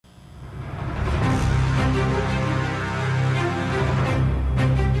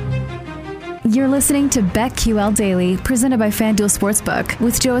You're listening to BetQL Daily, presented by FanDuel Sportsbook,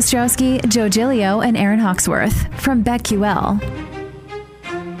 with Joe Ostrowski, Joe Giglio, and Aaron Hawksworth from BetQL.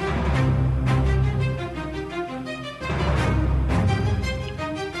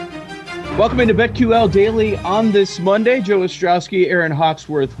 Welcome into BetQL Daily on this Monday. Joe Ostrowski, Aaron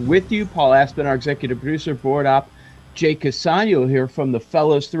Hawksworth with you. Paul Aspen, our executive producer, board op, Jake Cassan. You'll hear from the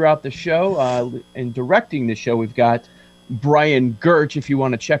fellows throughout the show. And directing the show, we've got Brian Gertch. If you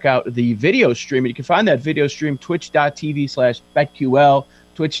want to check out the video stream, you can find that video stream, twitch.tv/BetQL,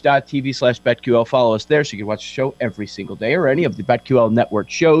 twitch.tv/BetQL. Follow us there so you can watch the show every single day or any of the BetQL network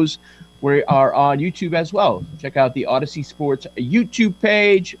shows. We are on YouTube as well. Check out the Odyssey Sports YouTube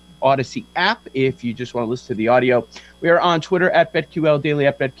page, Odyssey app, if you just want to listen to the audio. We are on Twitter at BetQL Daily,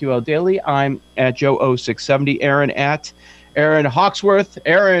 at BetQL Daily. I'm at Joe0670, Aaron at Aaron Hawksworth.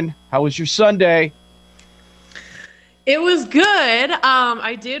 Aaron, how was your Sunday? It was good.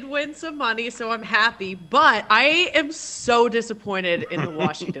 I did win some money, so I'm happy, but I am so disappointed in the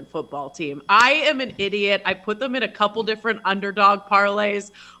Washington football team. I am an idiot. I put them in a couple different underdog parlays.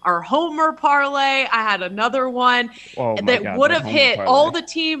 Our homer parlay, I had another one that would have hit. Parlay. All the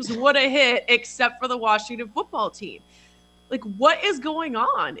teams would have hit except for the Washington football team. Like, what is going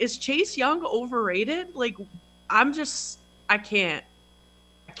on? Is Chase Young overrated? Like, I can't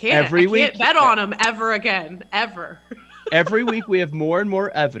bet on him ever again, ever. Every week we have more and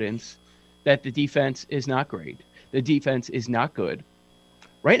more evidence that the defense is not great. The defense is not good.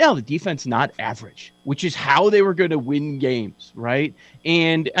 Right now, the defense not average, which is how they were going to win games, right?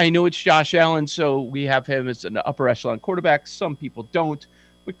 And I know it's Josh Allen, so we have him as an upper echelon quarterback. Some people don't.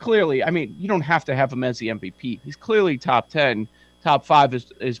 But clearly, I mean, you don't have to have him as the MVP. He's clearly top 10. Top 5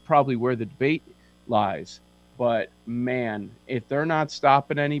 is probably where the debate lies. But, man, if they're not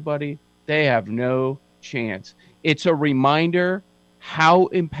stopping anybody, they have no chance. It's a reminder how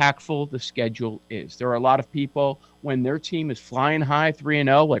impactful the schedule is. There are a lot of people, when their team is flying high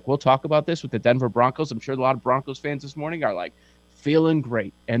 3-0, like we'll talk about this with the Denver Broncos. I'm sure a lot of Broncos fans this morning are like feeling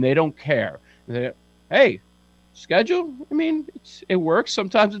great, and they don't care. Hey, schedule, I mean, it works.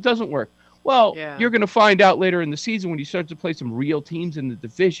 Sometimes it doesn't work. Well, You're going to find out later in the season when you start to play some real teams in the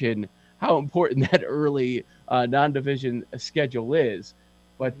division how important that early non-division schedule is.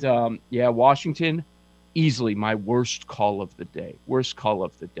 But, Washington, easily my worst call of the day. I'm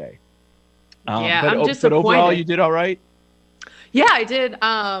disappointed. But overall, you did all right? Yeah, I did.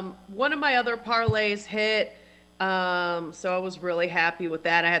 One of my other parlays hit, so I was really happy with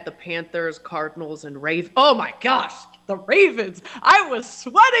that. I had the Panthers, Cardinals, and Ravens. Oh, my gosh, the Ravens. I was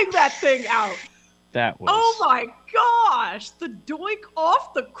sweating that thing out. Oh my gosh, the doink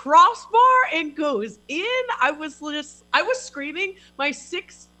off the crossbar and goes in. I was screaming. My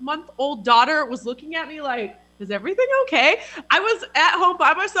 6-month-old daughter was looking at me like, is everything okay? I was at home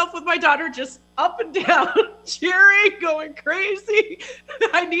by myself with my daughter, just up and down, cheering, going crazy.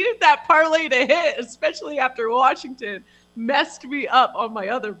 I needed that parlay to hit, especially after Washington messed me up on my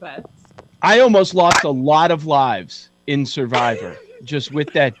other bets. I almost lost a lot of lives in Survivor just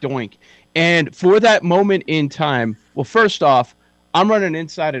with that doink. And for that moment in time, well, first off, I'm running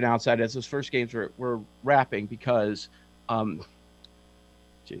inside and outside as those first games were wrapping because,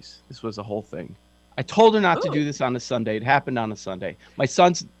 this was a whole thing. I told her not to do this on a Sunday. It happened on a Sunday. My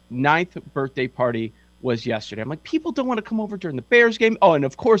son's 9th birthday party was yesterday. I'm like, people don't want to come over during the Bears game. Oh, and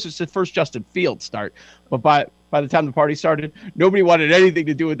of course, it's the first Justin Fields start. But by the time the party started, nobody wanted anything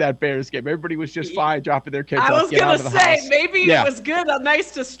to do with that Bears game. Everybody was just fine dropping their kids off. I was going to say, maybe it was good, a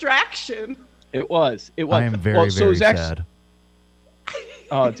nice distraction. It was. I am very sad.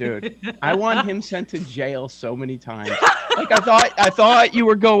 Oh, dude. I want him sent to jail so many times. Like, I thought you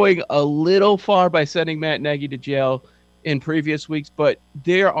were going a little far by sending Matt Nagy to jail in previous weeks, but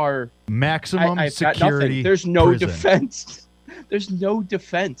there are maximum security. There's no prison. defense. There's no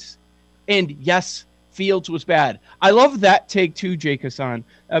defense. And yes, Fields was bad. I love that take too, Jake Hassan.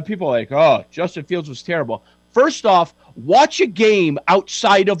 People are like, oh, Justin Fields was terrible. First off, watch a game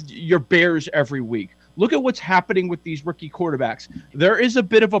outside of your Bears every week. Look at what's happening with these rookie quarterbacks. There is a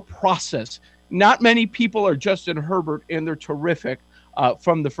bit of a process. Not many people are Justin Herbert, and they're terrific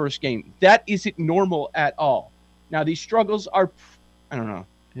from the first game. That isn't normal at all. Now, these struggles are, I don't know,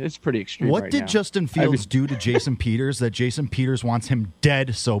 it's pretty extreme. What did Justin Fields do to Jason Peters that Jason Peters wants him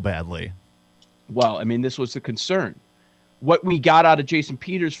dead so badly? Well, I mean, this was the concern. What we got out of Jason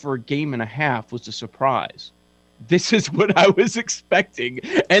Peters for a game and a half was a surprise. This is what I was expecting.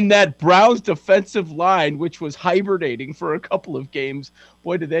 And that Browns defensive line, which was hibernating for a couple of games,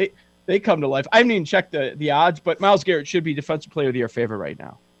 boy, did they come to life. I haven't even checked the odds, but Myles Garrett should be Defensive Player of the Year favorite right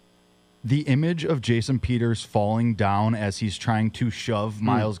now. The image of Jason Peters falling down as he's trying to shove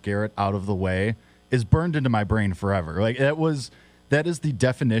Myles Garrett out of the way is burned into my brain forever. Like that is the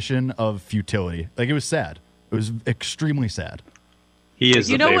definition of futility. Like it was sad. It was extremely sad. He is.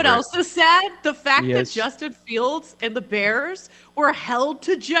 You know what else is sad? The fact that Yes. Justin Fields and the Bears were held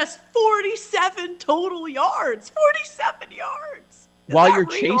to just 47 total yards. 47 yards. Is while that you're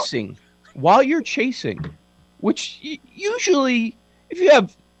real? chasing, which usually, if you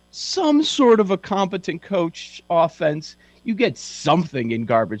have some sort of a competent coach offense, you get something in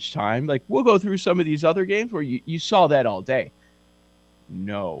garbage time. Like we'll go through some of these other games where you saw that all day.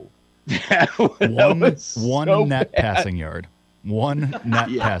 No, One so net bad. passing yard. One net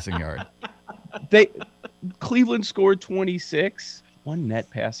passing yard. Cleveland scored 26. One net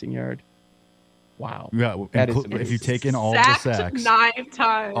passing yard. Wow. Yeah, That is if you amazing. take in all Sacked the sacks, 9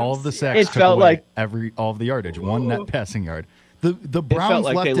 times. all of the sacks It took felt away like- all of the yardage. One net passing yard. The Browns felt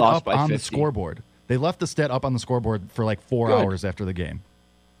like left they it lost up by on the 50. scoreboard. They left the stat up on the scoreboard for like 4 Good. hours after the game.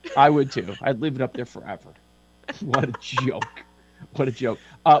 I would too. I'd leave it up there forever. What a joke. What a joke.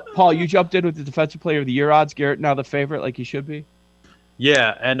 Paul, you jumped in with the defensive player of the year odds. Garrett now the favorite, like he should be.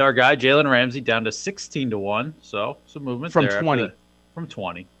 Yeah, and our guy Jalen Ramsey down to 16-1, so some movement From there after 20. from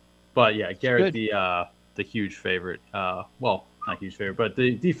 20. But yeah, Garrett Good. the huge favorite. Well, not huge favorite, but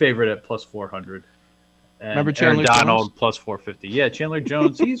the favorite at plus 400. And Remember Aaron Chandler Donald Jones? plus 450. Yeah, Chandler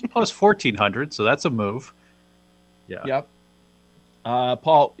Jones, he's plus 1400, so that's a move. Yeah. Yep.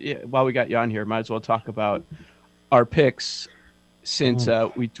 Paul, while we got you on here, might as well talk about our picks since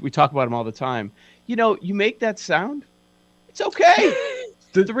we talk about them all the time. You know, you make that sound, it's okay.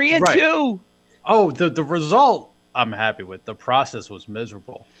 3 and right. 2. Oh, the result I'm happy with. The process was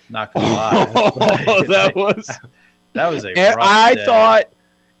miserable. Not gonna lie. Oh, that was. that was a rough I day. thought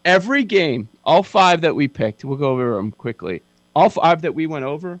every game, all 5 that we picked, we'll go over them quickly. All 5 that we went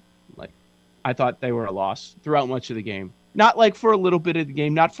over, like I thought they were a loss throughout much of the game. Not like for a little bit of the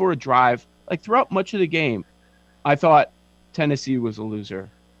game, not for a drive. Like throughout much of the game, I thought Tennessee was a loser.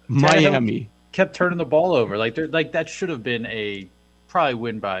 Miami. kept turning the ball over. Like that should have been a probably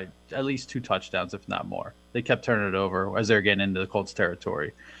win by at least 2 touchdowns, if not more. They kept turning it over as they're getting into the Colts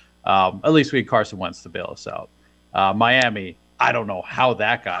territory. At least we had Carson Wentz to bail us out. Miami, I don't know how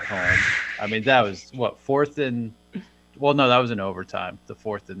that got home. I mean, that was what, 4th and well, no, that was in overtime, the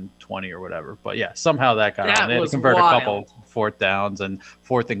 4th and 20 or whatever. But yeah, somehow that got That home. They had to was convert wild. a couple 4th downs and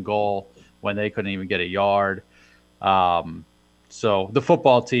 4th and goal when they couldn't even get a yard. So the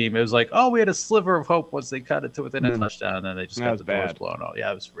football team, it was like, oh, we had a sliver of hope once they cut it to within a touchdown, and then they just That got was the doors bad. blown out.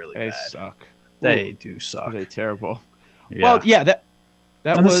 Yeah, it was really They bad. suck. They do suck. Are they terrible? Yeah. Well, yeah, that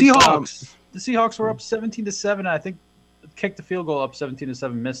and was the Seahawks. The Seahawks were up 17-7. I think kicked the field goal up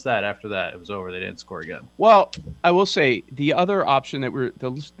 17-7. Missed that. After that, it was over. They didn't score again. Well, I will say the other option that the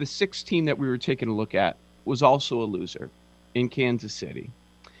 6th team that we were taking a look at was also a loser in Kansas City.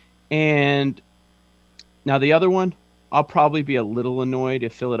 And now the other one, I'll probably be a little annoyed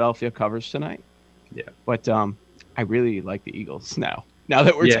if Philadelphia covers tonight. Yeah. But I really like the Eagles now. Now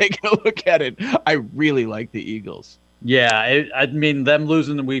that we're Yeah. taking a look at it, I really like the Eagles. Yeah, I mean, them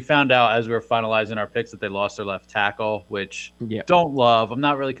losing, we found out as we were finalizing our picks that they lost their left tackle, which Yeah. don't love. I'm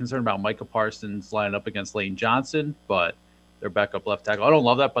not really concerned about Micah Parsons lining up against Lane Johnson, but their backup left tackle. I don't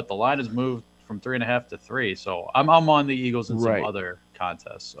love that, but the line has moved from 3.5 to 3, so I'm on the Eagles in Right. some other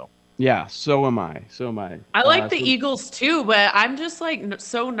contests. So Yeah, so am I. I like the so- Eagles too, but I'm just like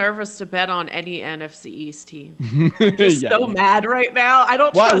so nervous to bet on any NFC East team. Just Yeah. so mad right now. I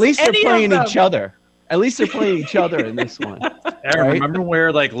don't Well, trust at least they're any playing of them. each other. At least they're playing each other in this one. Aaron, Right. remember when we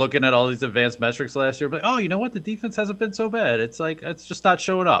were like looking at all these advanced metrics last year? Like, oh, you know what? The defense hasn't been so bad. It's like it's just not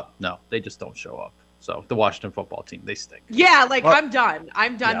showing up. No, they just don't show up. So the Washington football team, they stink. Yeah, like Well- I'm done.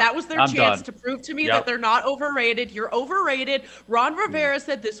 I'm done. Yeah, That was their I'm chance done. to prove to me Yep. that they're not overrated. You're overrated. Ron Rivera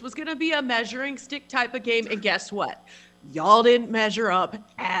said this was going to be a measuring stick type of game, and guess what? Y'all didn't measure up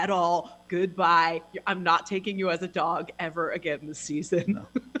at all. Goodbye. I'm not taking you as a dog ever again this season.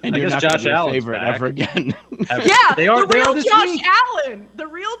 And I you're guess not gonna Josh be a Allen's favorite back. ever again. Yeah, they are. the They are real this Josh week. Allen. The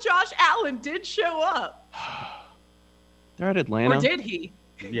real Josh Allen did show up, They're at Atlanta. or did he?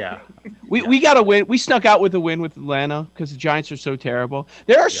 Yeah, We got to win. We snuck out with a win with Atlanta because the Giants are so terrible.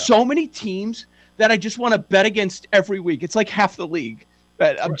 There are so many teams that I just want to bet against every week. It's like half the league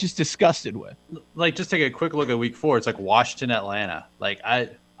that I'm just disgusted with. like just take a quick look at Week 4. It's like Washington, Atlanta. Like I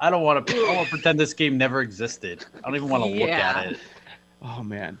don't want to. I don't want to pretend this game never existed. I don't even want to look Yeah. at it. Oh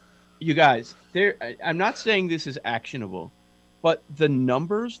man, you guys, I'm not saying this is actionable, but the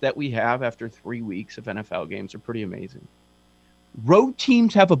numbers that we have after 3 weeks of NFL games are pretty amazing. Road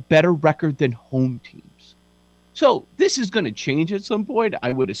teams have a better record than home teams. So this is going to change at some point,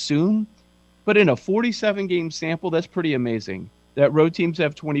 I would assume. But in a 47-game sample, that's pretty amazing that road teams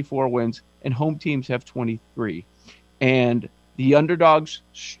have 24 wins and home teams have 23. And the underdogs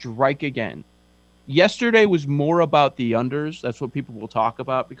strike again. Yesterday was more about the unders. That's what people will talk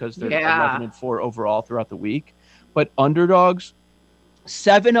about because they're 11-4 overall throughout the week. But underdogs,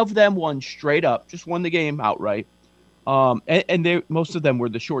 7 of them won straight up, just won the game outright. And most of them were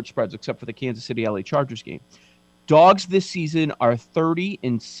the short spreads, except for the Kansas City LA Chargers game. Dogs this season are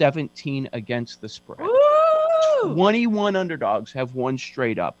 30-17 against the spread. Woo! 21 underdogs have won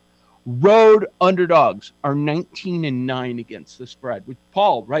straight up. Road underdogs are 19-9 against the spread. With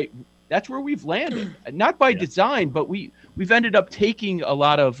Paul, right? That's where we've landed. Not by design, but we've ended up taking a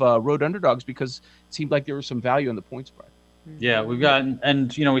lot of road underdogs because it seemed like there was some value in the point spread. Yeah, we've gotten,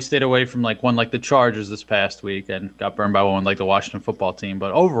 and we stayed away from like one like the Chargers this past week and got burned by one like the Washington football team.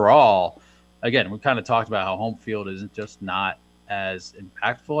 But overall, again, we kind of talked about how home field isn't just not as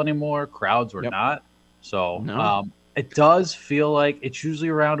impactful anymore. Crowds were not. So it does feel like it's usually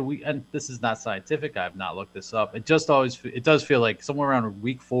around a week, and this is not scientific. I have not looked this up. It does feel like somewhere around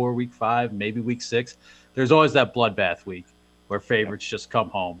week 4, week 5, maybe week 6. There's always that bloodbath week where favorites just come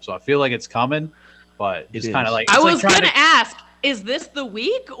home. So I feel like it's coming, but it's kind of like I was going to ask, is this the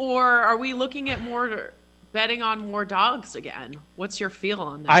week, or are we looking at more betting on more dogs again? What's your feel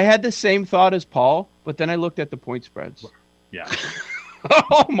on that? I had the same thought as Paul, but then I looked at the point spreads. Yeah.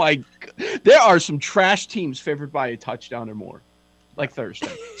 Oh my God. There are some trash teams favored by a touchdown or more. Like Thursday.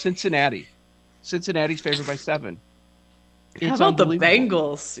 Cincinnati's favored by 7. How about the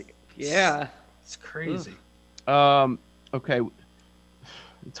Bengals? Yeah. It's crazy. Okay.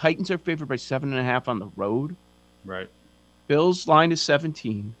 The Titans are favored by 7.5 on the road. Right. Bills line is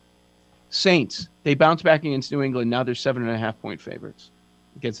 17. Saints, they bounce back against New England. Now they're 7.5 point favorites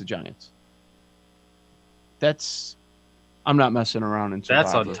against the Giants. I'm not messing around in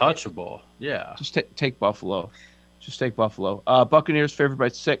Survivor. That's untouchable. Yeah. Just take Buffalo. Buccaneers favored by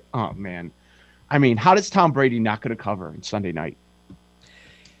 6. Oh, man. I mean, how does Tom Brady not going to cover on Sunday night?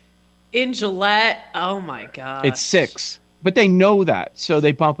 In Gillette, oh my God. It's 6. But they know that, so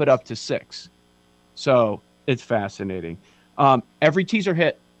they bump it up to 6. So it's fascinating. Every teaser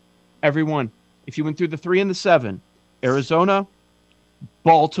hit. Every one. If you went through the 3 and the 7, Arizona,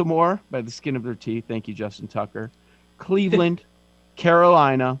 Baltimore, by the skin of their teeth. Thank you, Justin Tucker. Cleveland,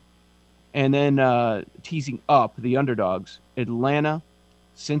 Carolina, and then teasing up the underdogs, Atlanta,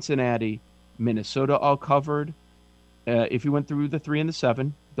 Cincinnati, Minnesota all covered. If you went through the 3 and the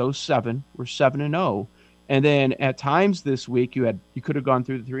 7, those 7 were 7-0. And then at times this week, you could have gone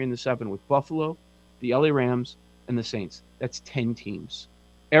through the 3 and the 7 with Buffalo, the LA Rams, and the Saints. That's 10 teams.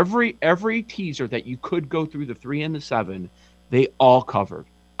 Every teaser that you could go through the 3 and the 7, they all covered.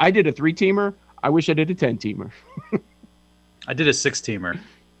 I did a 3-teamer. I wish I did a 10-teamer. I did a 6-teamer.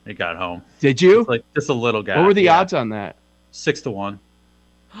 It got home. Did you? Just a little guy. What were the odds on that? 6-1.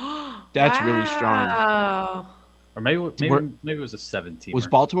 That's really strong. Or maybe it was a 7-teamer. Was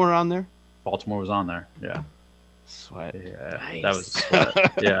Baltimore on there? Baltimore was on there. Yeah. Sweat. Yeah. Nice. That was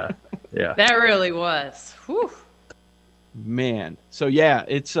sweat. Yeah. That really was. Whew. Man. So yeah,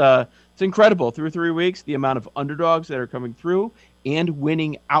 it's incredible through 3 weeks, the amount of underdogs that are coming through and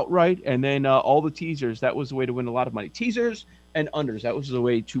winning outright. And then all the teasers, that was the way to win a lot of money. Teasers and unders, that was the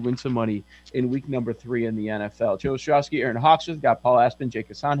way to win some money in week number 3 in the NFL. Joe Ostrowski, Aaron Hawksworth, got Paul Aspen, Jake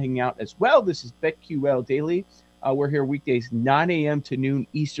Hassan hanging out as well. This is BetQL Daily. We're here weekdays 9 a.m. to noon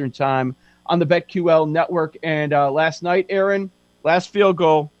Eastern time on the BetQL network. And last night, Aaron, last field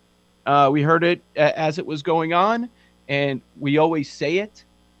goal, we heard it as it was going on. And we always say it,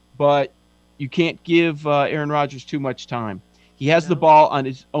 but you can't give Aaron Rodgers too much time. He has the ball on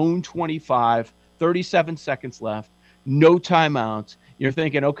his own 25, 37 seconds left, no timeouts. You're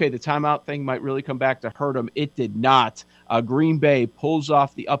thinking, okay, the timeout thing might really come back to hurt him. It did not. Green Bay pulls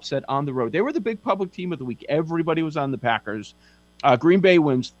off the upset on the road. They were the big public team of the week. Everybody was on the Packers. Green Bay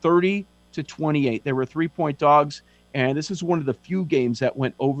wins 30-28. They were 3-point dogs, and this is one of the few games that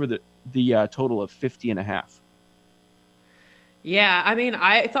went over the total of 50.5. Yeah, I mean,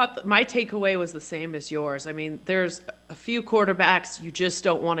 I thought my takeaway was the same as yours. I mean, there's a few quarterbacks you just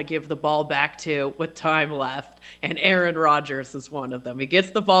don't want to give the ball back to with time left, and Aaron Rodgers is one of them. He gets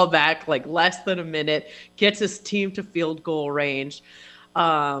the ball back like less than a minute, gets his team to field goal range.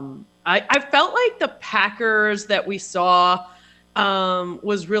 I felt like the Packers that we saw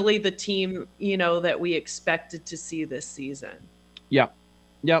was really the team, that we expected to see this season. Yep.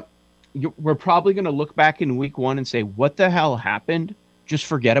 We're probably going to look back in week 1 and say, what the hell happened? Just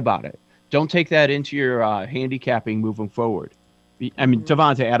forget about it. Don't take that into your handicapping moving forward. I mean,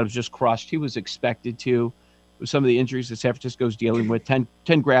 Davante Adams just crushed. He was expected to. with some of the injuries that San Francisco's dealing with. 10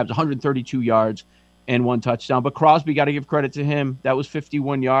 grabs, 132 yards, and 1 touchdown. But Crosby, got to give credit to him. That was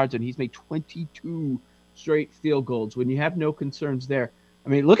 51 yards, and he's made 22 straight field goals when you have no concerns there. I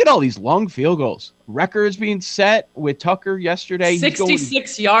mean, look at all these long field goals. Records being set with Tucker yesterday.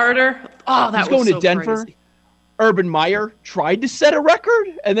 66-yarder. Oh, that he's was going so to Denver. crazy. Urban Meyer tried to set a record,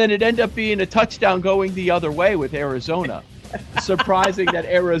 and then it ended up being a touchdown going the other way with Arizona. Surprising that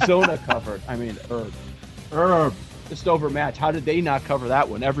Arizona covered. I mean, Herb, just overmatched. How did they not cover that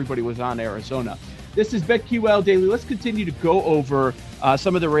one? Everybody was on Arizona. This is BetQL Daily. Let's continue to go over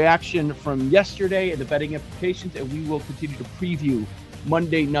some of the reaction from yesterday and the betting implications, and we will continue to preview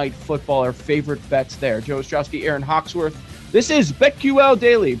Monday Night Football, our favorite bets there. Joe Ostrowski, Aaron Hawksworth. This is BetQL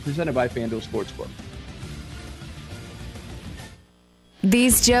Daily, presented by FanDuel Sportsbook.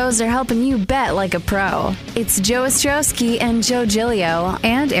 These Joes are helping you bet like a pro. It's Joe Ostrowski and Joe Giglio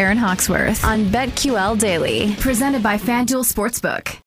and Aaron Hawksworth on BetQL Daily, presented by FanDuel Sportsbook.